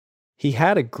He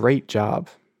had a great job,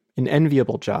 an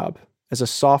enviable job, as a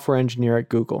software engineer at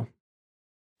Google.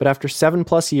 But after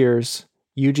 7+ years,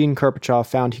 Eugene Kirpichov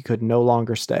found he could no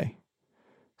longer stay.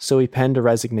 So he penned a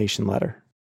resignation letter.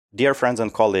 Dear friends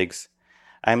and colleagues,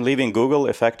 I'm leaving Google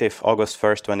effective August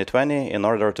 1st, 2020 in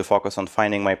order to focus on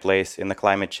finding my place in the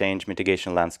climate change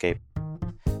mitigation landscape.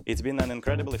 It's been an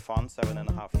incredibly fun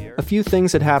 7.5 years. A few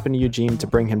things had happened to Eugene to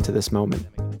bring him to this moment.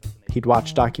 He'd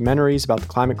watched documentaries about the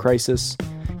climate crisis.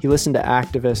 He listened to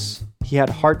activists. He had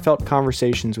heartfelt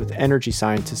conversations with energy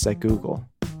scientists at Google.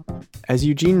 As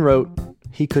Eugene wrote,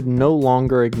 he could no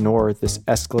longer ignore this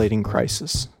escalating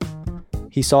crisis.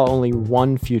 He saw only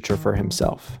one future for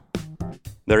himself.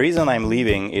 The reason I'm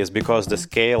leaving is because the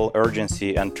scale,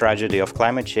 urgency, and tragedy of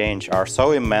climate change are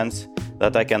so immense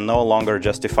that I can no longer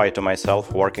justify to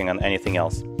myself working on anything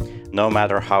else, no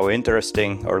matter how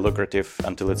interesting or lucrative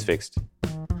until it's fixed.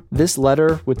 This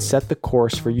letter would set the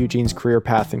course for Eugene's career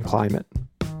path in climate.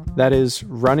 That is,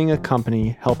 running a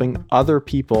company helping other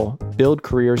people build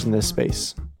careers in this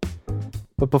space.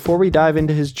 But before we dive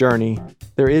into his journey,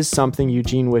 there is something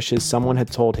Eugene wishes someone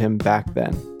had told him back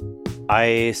then.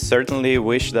 I certainly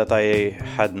wish that I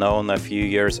had known a few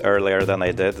years earlier than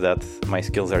I did that my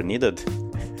skills are needed.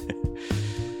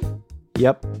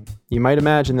 Yep, you might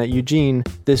imagine that Eugene,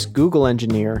 this Google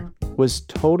engineer, was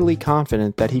totally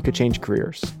confident that he could change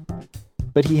careers.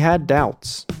 But he had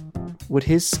doubts. Would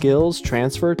his skills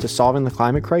transfer to solving the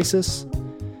climate crisis?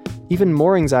 Even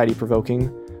more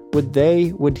anxiety-provoking,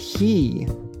 would he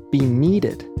be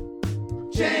needed?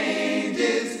 Change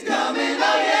is coming,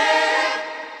 oh yeah.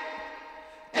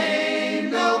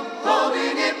 Ain't no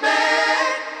holding it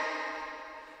back.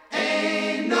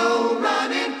 Ain't no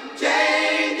running.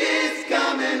 Change is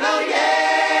coming, oh yeah.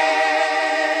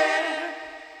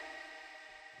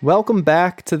 Welcome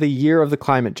back to the Year of the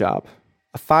Climate Job,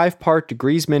 a 5-part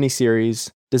Degrees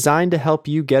miniseries designed to help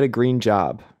you get a green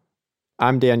job.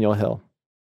 I'm Daniel Hill.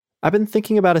 I've been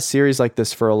thinking about a series like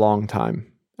this for a long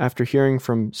time, after hearing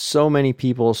from so many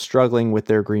people struggling with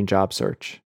their green job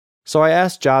search. So I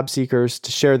asked job seekers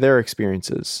to share their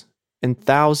experiences, and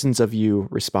thousands of you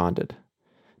responded.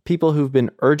 People who've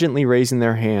been urgently raising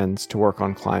their hands to work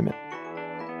on climate.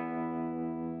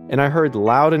 And I heard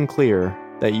loud and clear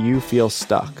that you feel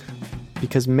stuck,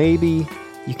 because maybe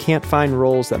you can't find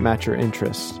roles that match your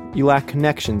interests. You lack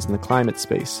connections in the climate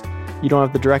space. You don't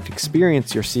have the direct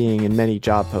experience you're seeing in many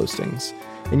job postings.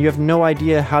 And you have no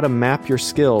idea how to map your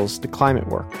skills to climate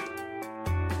work.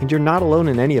 And you're not alone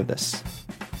in any of this.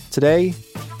 Today,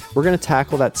 we're going to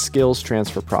tackle that skills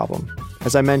transfer problem.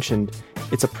 As I mentioned,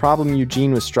 it's a problem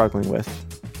Eugene was struggling with,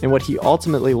 and what he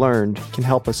ultimately learned can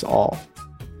help us all.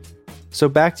 So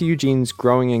back to Eugene's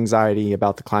growing anxiety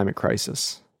about the climate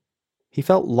crisis. He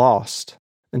felt lost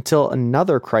until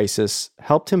another crisis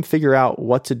helped him figure out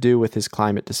what to do with his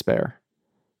climate despair.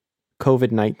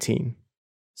 COVID-19.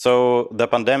 So the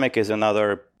pandemic is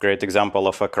another great example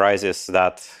of a crisis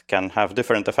that can have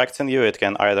different effects on you. It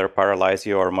can either paralyze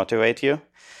you or motivate you.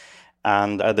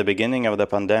 And at the beginning of the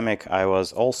pandemic, I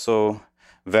was also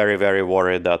very, very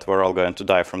worried that we're all going to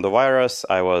die from the virus.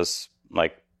 I was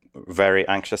very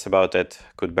anxious about it,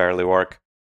 could barely work.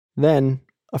 Then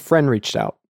a friend reached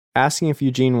out, asking if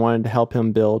Eugene wanted to help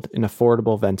him build an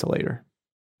affordable ventilator.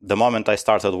 The moment I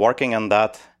started working on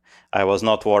that, I was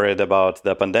not worried about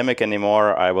the pandemic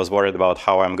anymore. I was worried about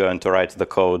how I'm going to write the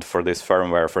code for this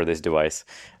firmware for this device.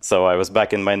 So I was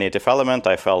back in my native element.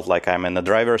 I felt like I'm in the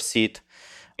driver's seat.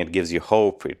 It gives you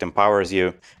hope. It empowers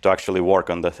you to actually work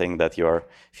on the thing that you're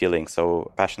feeling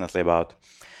so passionately about.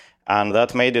 And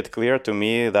that made it clear to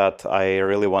me that I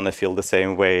really want to feel the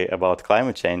same way about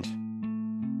climate change.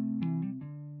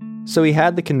 So he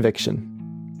had the conviction.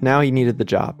 Now he needed the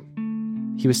job.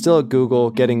 He was still at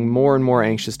Google, getting more and more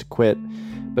anxious to quit,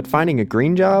 but finding a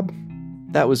green job,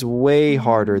 that was way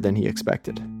harder than he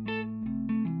expected.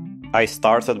 I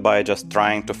started by just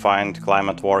trying to find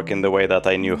climate work in the way that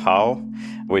I knew how,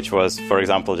 which was, for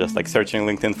example, just searching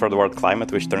LinkedIn for the word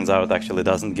climate, which turns out actually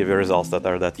doesn't give you results that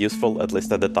are that useful, at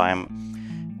least at the time.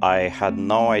 I had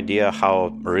no idea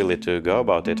how really to go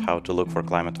about it, how to look for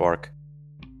climate work.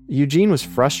 Eugene was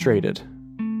frustrated,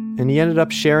 and he ended up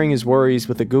sharing his worries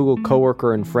with a Google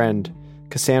coworker and friend,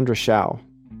 Cassandra Shao.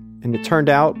 And it turned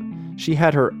out she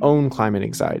had her own climate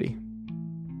anxiety.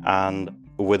 And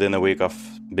within a week of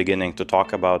beginning to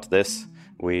talk about this,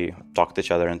 we talked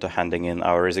each other into handing in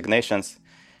our resignations.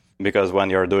 Because when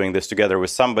you're doing this together with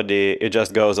somebody, it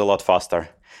just goes a lot faster.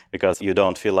 Because you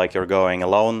don't feel like you're going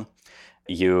alone.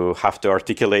 You have to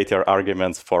articulate your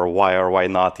arguments for why or why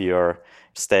not you're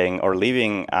staying or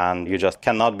leaving, and you just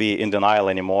cannot be in denial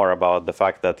anymore about the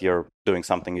fact that you're doing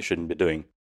something you shouldn't be doing.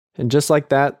 And just like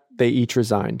that, they each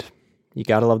resigned. You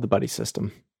gotta love the buddy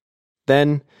system.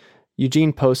 Then,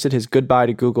 Eugene posted his goodbye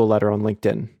to Google letter on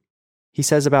LinkedIn. He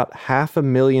says about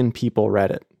 500,000 people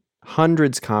read it.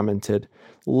 Hundreds commented.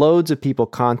 Loads of people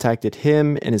contacted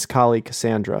him and his colleague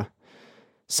Cassandra.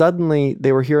 Suddenly,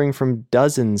 they were hearing from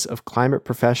dozens of climate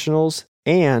professionals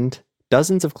and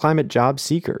dozens of climate job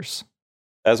seekers.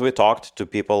 As we talked to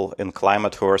people in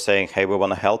climate who were saying, hey, we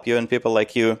want to help you and people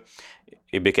like you,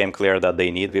 it became clear that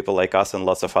they need people like us and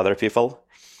lots of other people.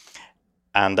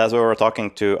 And as we were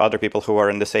talking to other people who were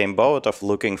in the same boat of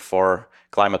looking for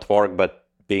climate work, but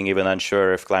being even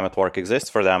unsure if climate work exists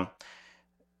for them,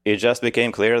 it just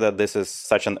became clear that this is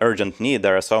such an urgent need.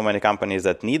 There are so many companies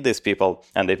that need these people,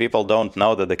 and the people don't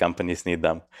know that the companies need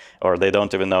them, or they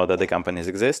don't even know that the companies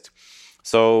exist.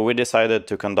 So we decided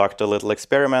to conduct a little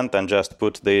experiment and just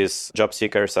put these job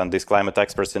seekers and these climate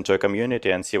experts into a community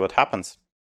and see what happens.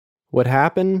 What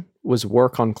happened was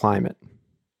Work on Climate.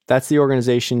 That's the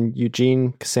organization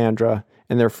Eugene, Cassandra,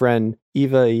 and their friend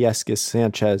Eva Yeskis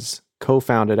Sanchez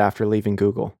co-founded after leaving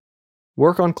Google.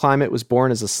 Work on Climate was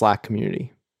born as a Slack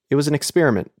community. It was an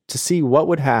experiment to see what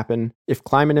would happen if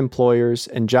climate employers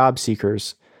and job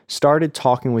seekers started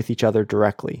talking with each other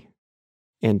directly.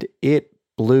 And it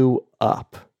blew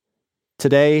up.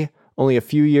 Today, only a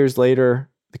few years later,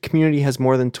 the community has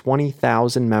more than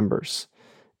 20,000 members,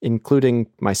 including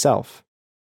myself.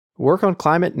 Work on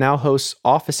Climate now hosts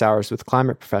office hours with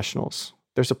climate professionals.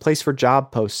 There's a place for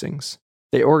job postings.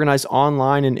 They organize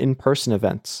online and in-person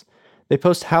events. They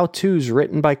post how-tos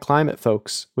written by climate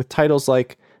folks with titles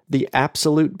like The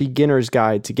Absolute Beginner's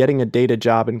Guide to Getting a Data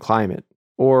Job in Climate,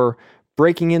 or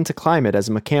Breaking into Climate as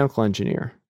a Mechanical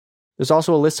Engineer. There's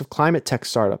also a list of climate tech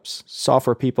startups,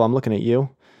 software people, I'm looking at you,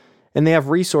 and they have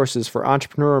resources for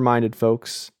entrepreneur-minded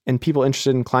folks and people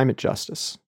interested in climate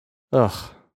justice.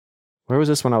 Ugh, where was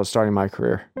this when I was starting my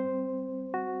career?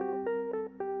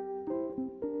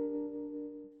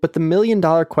 But the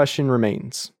million-dollar question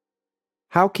remains.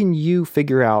 How can you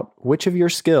figure out which of your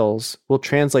skills will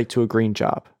translate to a green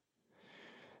job?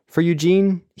 For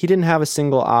Eugene, he didn't have a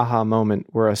single aha moment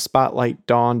where a spotlight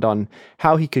dawned on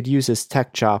how he could use his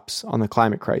tech chops on the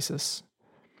climate crisis.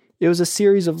 It was a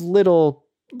series of little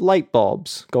light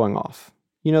bulbs going off.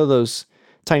 You know those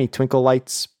tiny twinkle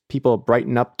lights people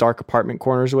brighten up dark apartment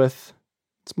corners with?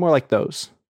 It's more like those.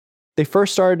 They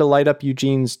first started to light up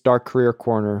Eugene's dark career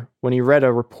corner when he read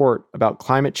a report about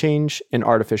climate change and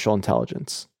artificial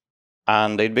intelligence.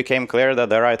 And it became clear that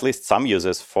there are at least some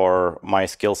uses for my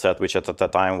skill set, which at the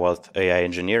time was AI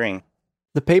engineering.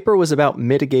 The paper was about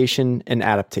mitigation and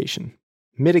adaptation.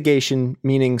 Mitigation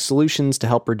meaning solutions to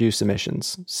help reduce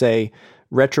emissions, say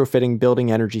retrofitting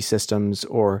building energy systems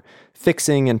or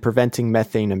fixing and preventing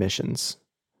methane emissions.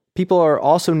 People are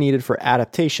also needed for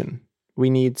adaptation. We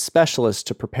need specialists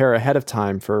to prepare ahead of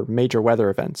time for major weather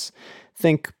events.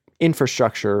 Think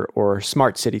infrastructure or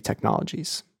smart city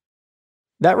technologies.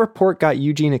 That report got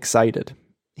Eugene excited.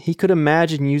 He could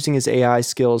imagine using his AI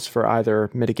skills for either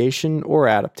mitigation or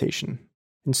adaptation.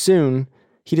 And soon,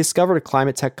 he discovered a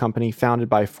climate tech company founded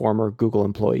by former Google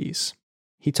employees.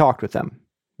 He talked with them,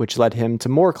 which led him to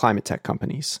more climate tech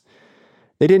companies.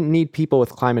 They didn't need people with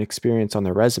climate experience on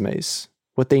their resumes.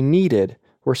 What they needed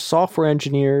were software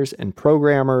engineers and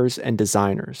programmers and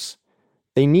designers.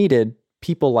 They needed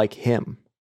people like him.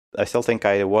 I still think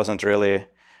I wasn't really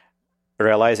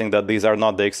realizing that these are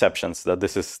not the exceptions, that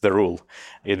this is the rule.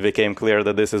 It became clear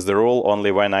that this is the rule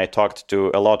only when I talked to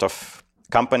a lot of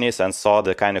companies and saw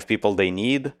the kind of people they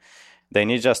need. They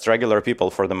need just regular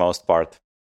people for the most part.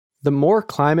 The more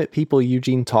climate people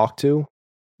Eugene talked to,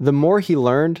 the more he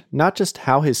learned not just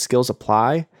how his skills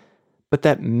apply, but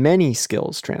that many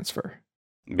skills transfer.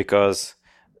 Because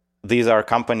these are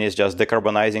companies just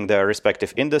decarbonizing their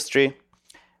respective industry,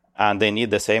 and they need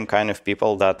the same kind of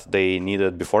people that they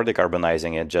needed before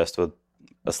decarbonizing it, just with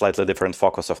a slightly different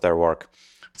focus of their work.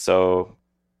 So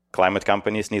climate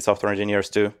companies need software engineers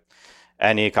too.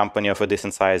 Any company of a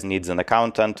decent size needs an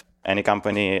accountant. Any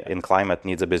company in climate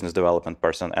needs a business development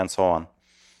person, and so on.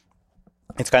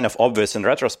 It's kind of obvious in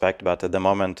retrospect, but at the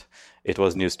moment, it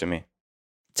was news to me.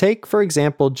 Take, for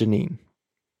example, Janine.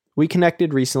 We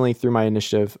connected recently through my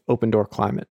initiative, Open Door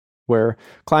Climate, where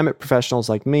climate professionals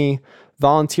like me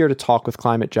volunteer to talk with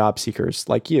climate job seekers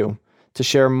like you to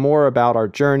share more about our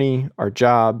journey, our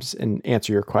jobs, and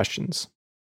answer your questions.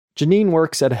 Janine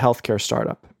works at a healthcare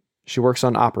startup. She works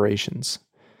on operations,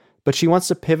 but she wants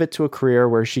to pivot to a career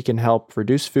where she can help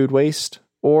reduce food waste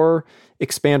or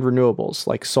expand renewables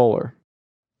like solar.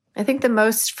 I think the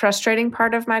most frustrating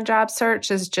part of my job search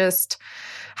is just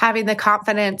having the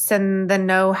confidence and the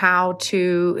know-how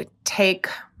to take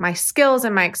my skills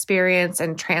and my experience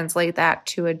and translate that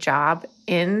to a job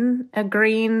in a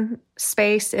green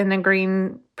space, in a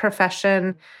green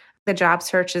profession. The job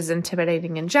search is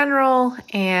intimidating in general,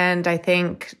 and I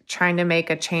think trying to make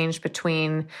a change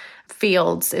between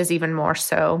fields is even more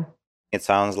so. It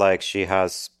sounds like she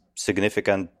has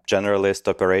significant generalist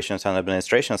operations and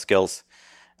administration skills.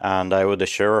 And I would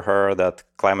assure her that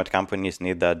climate companies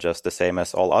need that just the same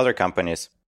as all other companies.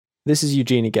 This is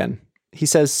Eugene again. He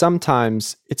says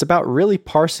sometimes it's about really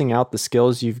parsing out the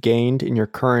skills you've gained in your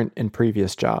current and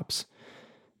previous jobs.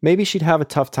 Maybe she'd have a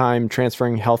tough time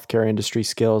transferring healthcare industry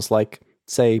skills like,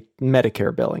 say,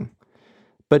 Medicare billing.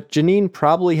 But Janine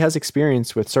probably has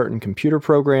experience with certain computer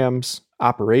programs,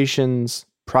 operations,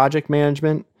 project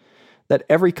management that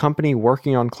every company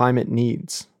working on climate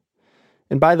needs.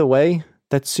 And by the way,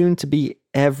 that's soon to be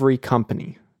every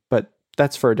company, but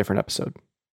that's for a different episode.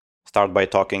 Start by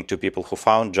talking to people who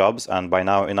found jobs, and by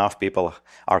now enough people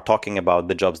are talking about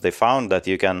the jobs they found that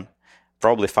you can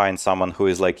probably find someone who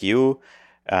is like you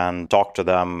and talk to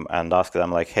them and ask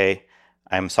them like, hey,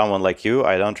 I'm someone like you.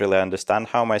 I don't really understand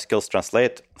how my skills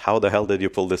translate. How the hell did you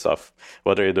pull this off?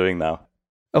 What are you doing now?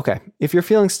 Okay, if you're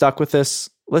feeling stuck with this,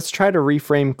 let's try to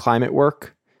reframe climate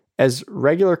work as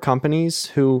regular companies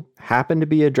who happen to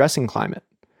be addressing climate.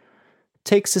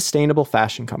 Take sustainable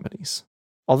fashion companies.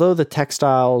 Although the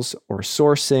textiles or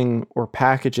sourcing or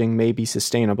packaging may be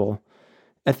sustainable,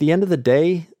 at the end of the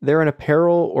day, they're an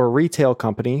apparel or retail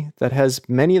company that has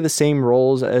many of the same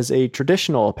roles as a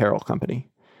traditional apparel company.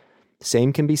 The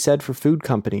same can be said for food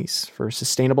companies, for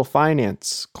sustainable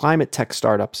finance, climate tech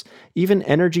startups, even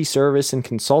energy service and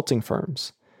consulting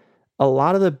firms. A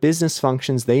lot of the business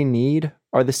functions they need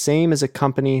are the same as a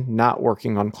company not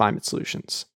working on climate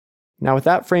solutions. Now, with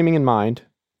that framing in mind,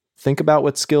 think about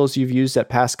what skills you've used at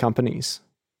past companies.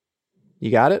 You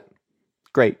got it?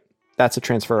 Great. That's a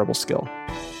transferable skill.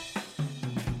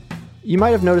 You might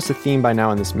have noticed a theme by now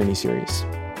in this miniseries.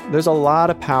 There's a lot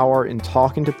of power in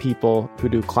talking to people who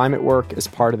do climate work as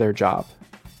part of their job.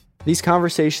 These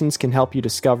conversations can help you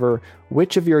discover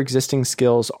which of your existing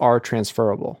skills are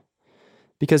transferable.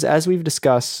 Because as we've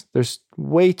discussed, there's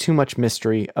way too much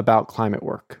mystery about climate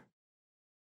work.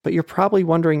 But you're probably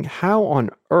wondering, how on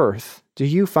earth do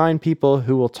you find people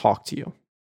who will talk to you?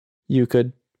 You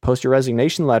could post your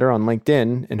resignation letter on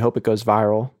LinkedIn and hope it goes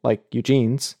viral, like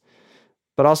Eugene's.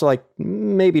 But also,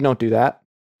 maybe don't do that.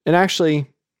 And actually,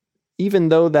 even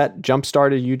though that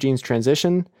jump-started Eugene's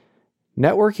transition,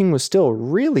 networking was still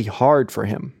really hard for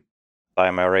him.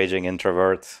 I'm a raging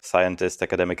introvert, scientist,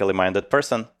 academically minded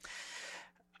person.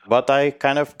 But I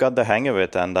kind of got the hang of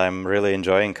it, and I'm really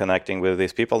enjoying connecting with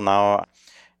these people now.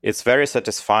 It's very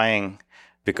satisfying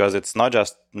because it's not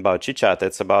just about chit-chat,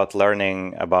 it's about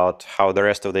learning about how the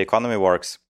rest of the economy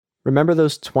works. Remember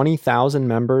those 20,000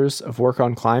 members of Work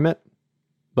on Climate?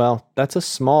 Well, that's a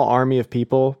small army of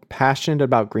people passionate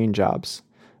about green jobs,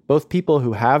 both people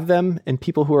who have them and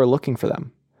people who are looking for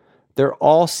them. They're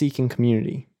all seeking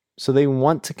community, so they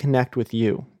want to connect with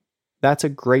you. That's a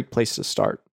great place to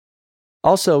start.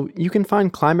 Also, you can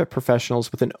find climate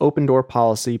professionals with an open door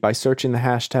policy by searching the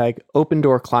hashtag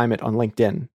OpenDoorClimate on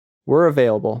LinkedIn. We're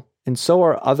available, and so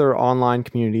are other online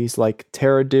communities like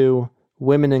TerraDo,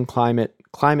 Women in Climate,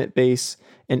 Climate Base,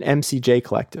 and MCJ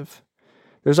Collective.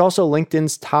 There's also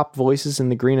LinkedIn's top voices in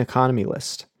the green economy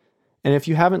list. And if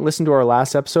you haven't listened to our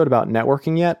last episode about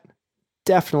networking yet,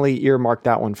 definitely earmark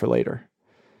that one for later.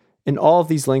 And all of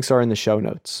these links are in the show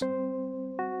notes.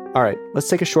 All right, let's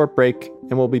take a short break,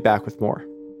 and we'll be back with more.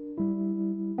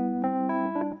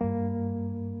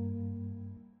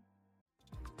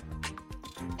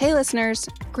 Hey listeners,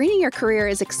 greening your career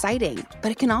is exciting,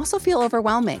 but it can also feel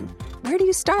overwhelming. Where do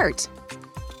you start?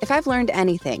 If I've learned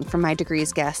anything from my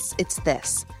Degrees guests, it's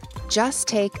this. Just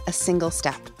take a single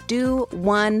step. Do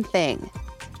one thing.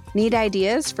 Need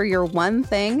ideas for your one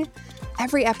thing?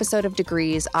 Every episode of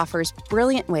Degrees offers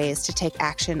brilliant ways to take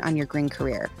action on your green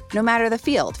career, no matter the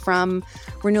field, from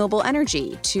renewable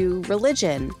energy to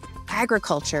religion,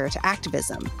 agriculture to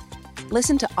activism.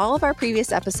 Listen to all of our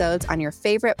previous episodes on your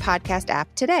favorite podcast app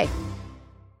today.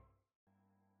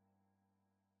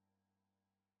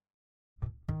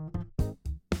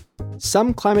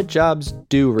 Some climate jobs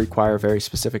do require very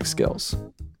specific skills,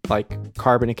 like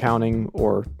carbon accounting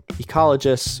or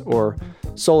ecologists or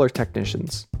solar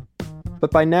technicians. But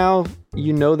by now,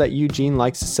 you know that Eugene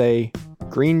likes to say,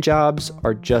 green jobs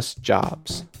are just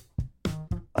jobs.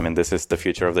 I mean, this is the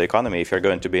future of the economy. If you're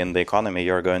going to be in the economy,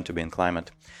 you're going to be in climate.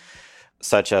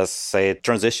 such as, say,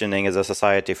 transitioning as a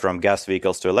society from gas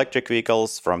vehicles to electric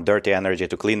vehicles, from dirty energy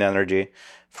to clean energy,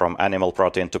 from animal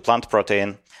protein to plant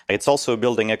protein. It's also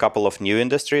building a couple of new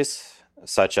industries,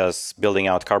 such as building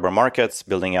out carbon markets,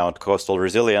 building out coastal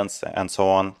resilience, and so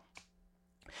on.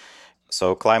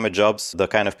 So climate jobs, the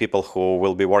kind of people who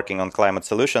will be working on climate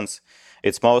solutions,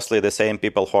 it's mostly the same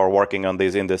people who are working on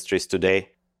these industries today.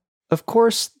 Of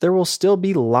course, there will still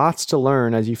be lots to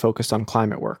learn as you focus on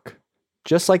climate work,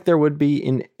 just like there would be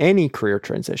in any career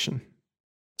transition.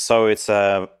 So it's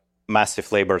a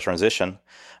massive labor transition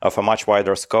of a much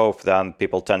wider scope than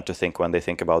people tend to think when they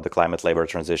think about the climate labor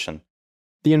transition.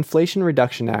 The Inflation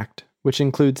Reduction Act, which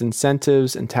includes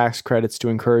incentives and tax credits to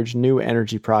encourage new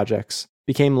energy projects,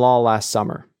 became law last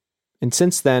summer. And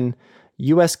since then,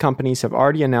 U.S. companies have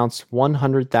already announced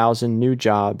 100,000 new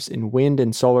jobs in wind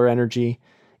and solar energy,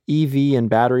 EV and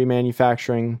battery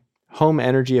manufacturing, home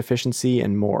energy efficiency,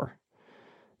 and more.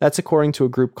 That's according to a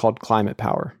group called Climate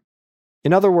Power.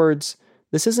 In other words,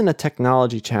 this isn't a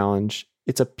technology challenge,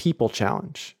 it's a people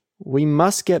challenge. We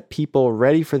must get people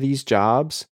ready for these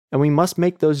jobs, and we must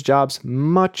make those jobs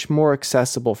much more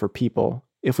accessible for people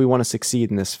if we want to succeed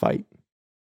in this fight.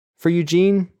 For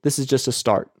Eugene, this is just a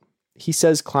start. He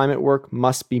says climate work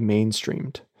must be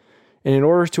mainstreamed. And in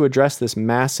order to address this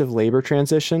massive labor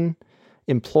transition,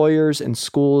 employers and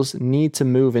schools need to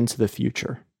move into the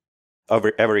future.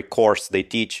 Every course they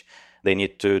teach, they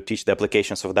need to teach the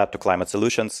applications of that to climate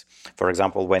solutions. For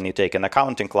example, when you take an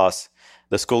accounting class,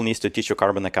 the school needs to teach you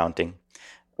carbon accounting.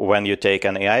 When you take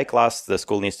an AI class, the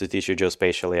school needs to teach you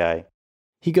geospatial AI.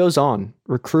 He goes on,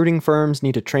 recruiting firms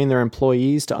need to train their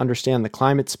employees to understand the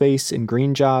climate space in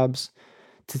green jobs,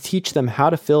 to teach them how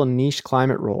to fill niche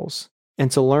climate roles,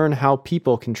 and to learn how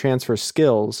people can transfer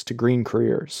skills to green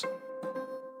careers.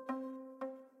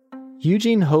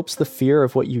 Eugene hopes the fear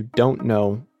of what you don't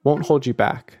know won't hold you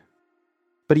back.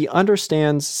 But he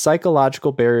understands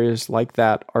psychological barriers like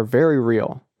that are very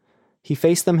real. He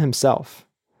faced them himself.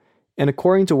 And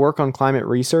according to work on climate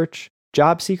research,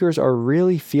 job seekers are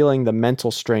really feeling the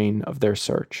mental strain of their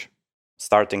search.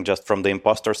 Starting just from the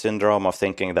imposter syndrome of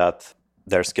thinking that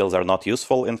their skills are not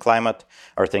useful in climate,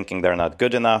 or thinking they're not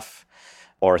good enough,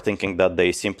 or thinking that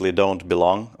they simply don't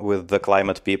belong with the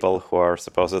climate people who are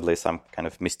supposedly some kind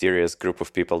of mysterious group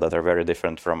of people that are very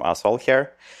different from us all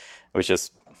here, which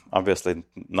is obviously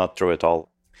not true at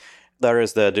all. There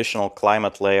is the additional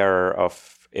climate layer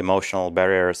of emotional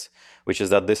barriers, which is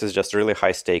that this is just really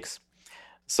high stakes.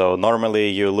 So normally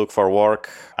you look for work,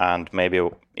 and maybe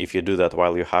if you do that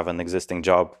while you have an existing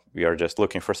job, you're just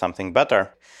looking for something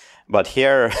better. But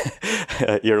here,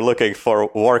 you're looking for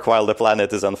work while the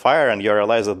planet is on fire, and you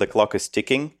realize that the clock is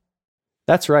ticking.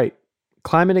 That's right.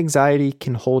 Climate anxiety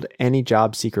can hold any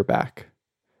job seeker back.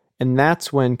 And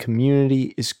that's when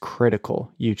community is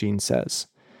critical, Eugene says.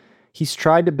 He's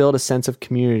tried to build a sense of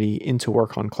community into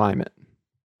work on climate.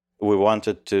 We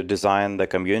wanted to design the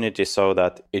community so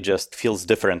that it just feels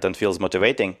different and feels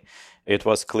motivating. It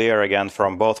was clear, again,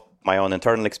 from both my own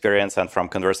internal experience and from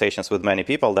conversations with many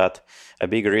people, that a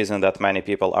big reason that many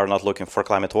people are not looking for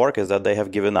climate work is that they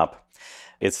have given up.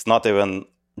 It's not even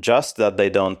just that they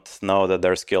don't know that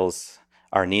their skills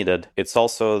are needed. It's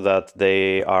also that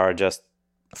they are just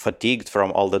fatigued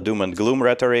from all the doom and gloom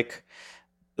rhetoric.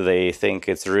 They think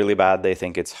it's really bad. They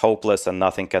think it's hopeless and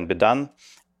nothing can be done.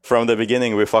 From the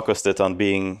beginning, we focused it on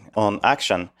being on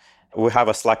action. We have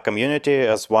a Slack community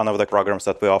as one of the programs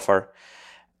that we offer.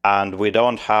 And we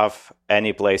don't have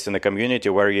any place in the community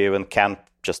where you even can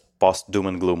just post doom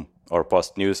and gloom or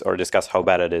post news or discuss how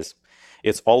bad it is.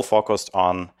 It's all focused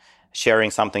on sharing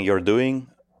something you're doing,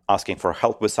 asking for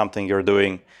help with something you're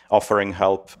doing, offering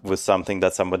help with something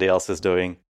that somebody else is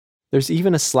doing. There's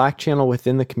even a Slack channel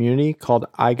within the community called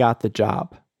I Got the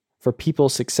Job for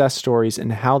people's success stories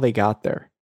and how they got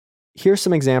there. Here's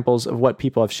some examples of what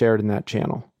people have shared in that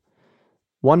channel.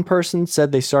 One person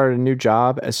said they started a new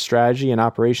job as strategy and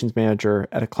operations manager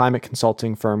at a climate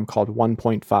consulting firm called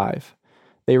 1.5.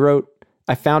 They wrote,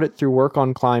 "I found it through work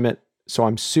on climate, so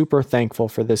I'm super thankful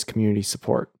for this community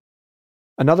support."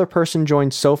 Another person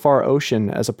joined SoFar Ocean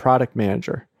as a product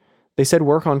manager. They said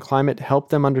work on climate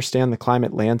helped them understand the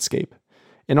climate landscape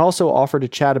and also offered to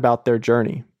chat about their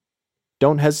journey.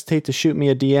 "Don't hesitate to shoot me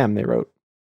a DM," they wrote.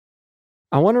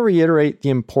 I want to reiterate the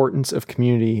importance of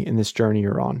community in this journey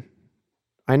you're on.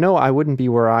 I know I wouldn't be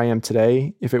where I am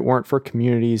today if it weren't for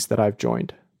communities that I've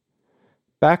joined.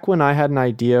 Back when I had an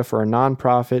idea for a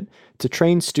nonprofit to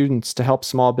train students to help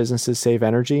small businesses save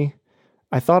energy,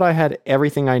 I thought I had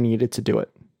everything I needed to do it.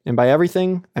 And by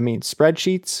everything, I mean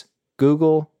spreadsheets,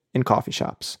 Google, and coffee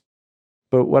shops.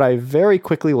 But what I very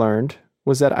quickly learned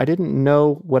was that I didn't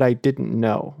know what I didn't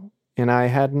know. and I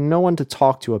had no one to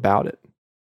talk to about it.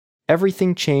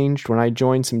 Everything changed when I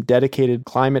joined some dedicated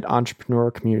climate entrepreneur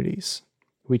communities.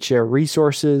 We'd share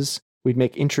resources, we'd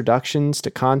make introductions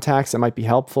to contacts that might be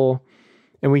helpful,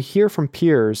 and we'd hear from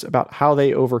peers about how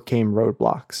they overcame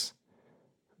roadblocks.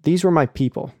 These were my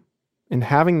people, and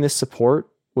having this support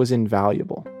was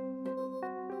invaluable.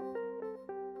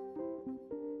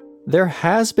 There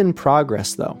has been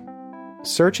progress, though.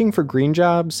 Searching for green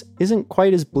jobs isn't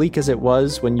quite as bleak as it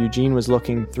was when Eugene was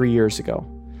looking 3 years ago,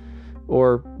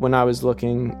 or when I was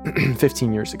looking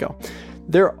 15 years ago.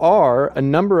 There are a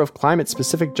number of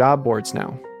climate-specific job boards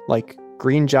now, like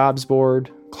Green Jobs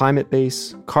Board, Climate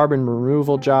Base, Carbon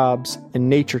Removal Jobs, and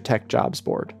Nature Tech Jobs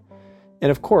Board.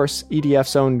 And of course,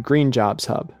 EDF's own Green Jobs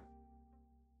Hub.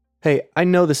 Hey, I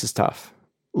know this is tough.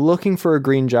 Looking for a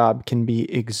green job can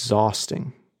be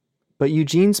exhausting. But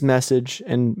Eugene's message,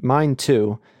 and mine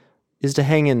too, is to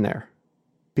hang in there.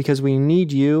 Because we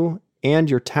need you and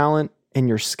your talent and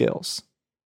your skills.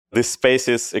 This space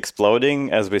is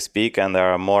exploding as we speak, and there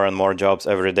are more and more jobs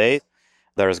every day.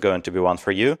 There is going to be one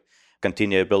for you.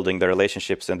 Continue building the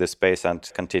relationships in this space and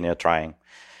continue trying.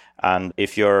 And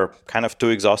if you're kind of too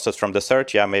exhausted from the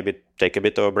search, maybe take a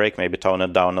bit of a break, maybe tone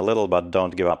it down a little, but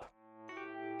don't give up.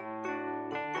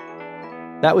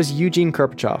 That was Eugene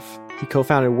Kirpichov. He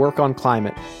co-founded Work on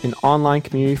Climate, an online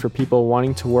community for people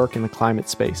wanting to work in the climate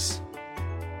space.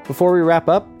 Before we wrap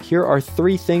up, here are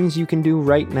 3 things you can do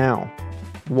right now.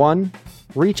 1,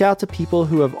 reach out to people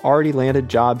who have already landed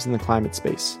jobs in the climate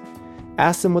space.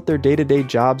 Ask them what their day-to-day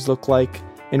jobs look like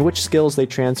and which skills they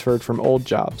transferred from old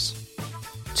jobs.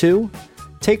 2,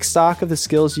 take stock of the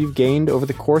skills you've gained over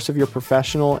the course of your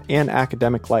professional and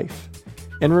academic life.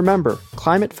 And remember,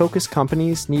 climate-focused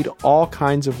companies need all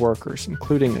kinds of workers,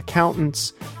 including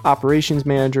accountants, operations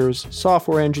managers,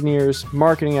 software engineers,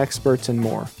 marketing experts, and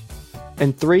more.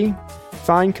 And 3,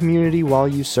 find community while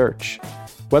you search.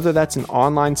 Whether that's an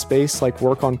online space like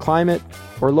Work on Climate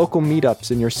or local meetups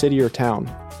in your city or town.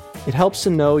 It helps to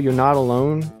know you're not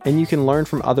alone and you can learn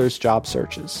from others' job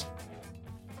searches.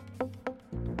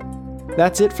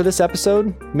 That's it for this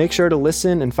episode. Make sure to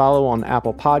listen and follow on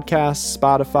Apple Podcasts,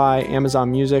 Spotify,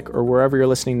 Amazon Music, or wherever you're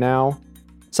listening now.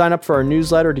 Sign up for our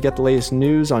newsletter to get the latest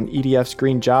news on EDF's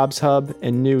Green Jobs Hub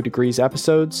and new Degrees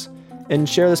episodes, and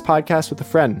share this podcast with a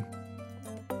friend.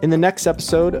 In the next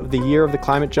episode of the Year of the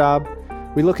Climate Job,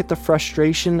 we look at the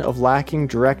frustration of lacking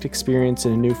direct experience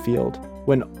in a new field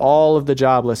when all of the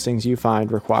job listings you find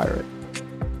require it.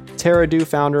 TerraDo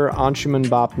founder Anshuman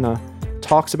Bapna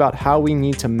talks about how we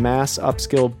need to mass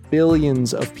upskill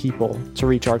billions of people to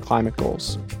reach our climate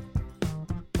goals.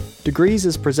 Degrees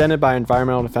is presented by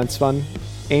Environmental Defense Fund.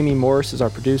 Amy Morris is our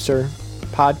producer.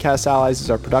 Podcast Allies is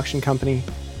our production company.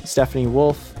 Stephanie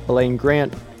Wolf, Elaine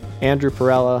Grant, Andrew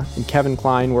Perella, and Kevin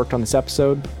Klein worked on this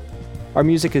episode. Our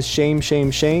music is Shame,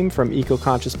 Shame, Shame from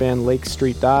eco-conscious band Lake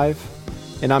Street Dive.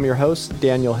 And I'm your host,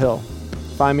 Daniel Hill.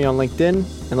 Find me on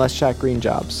LinkedIn and let's chat green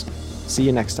jobs. See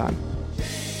you next time.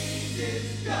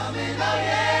 Coming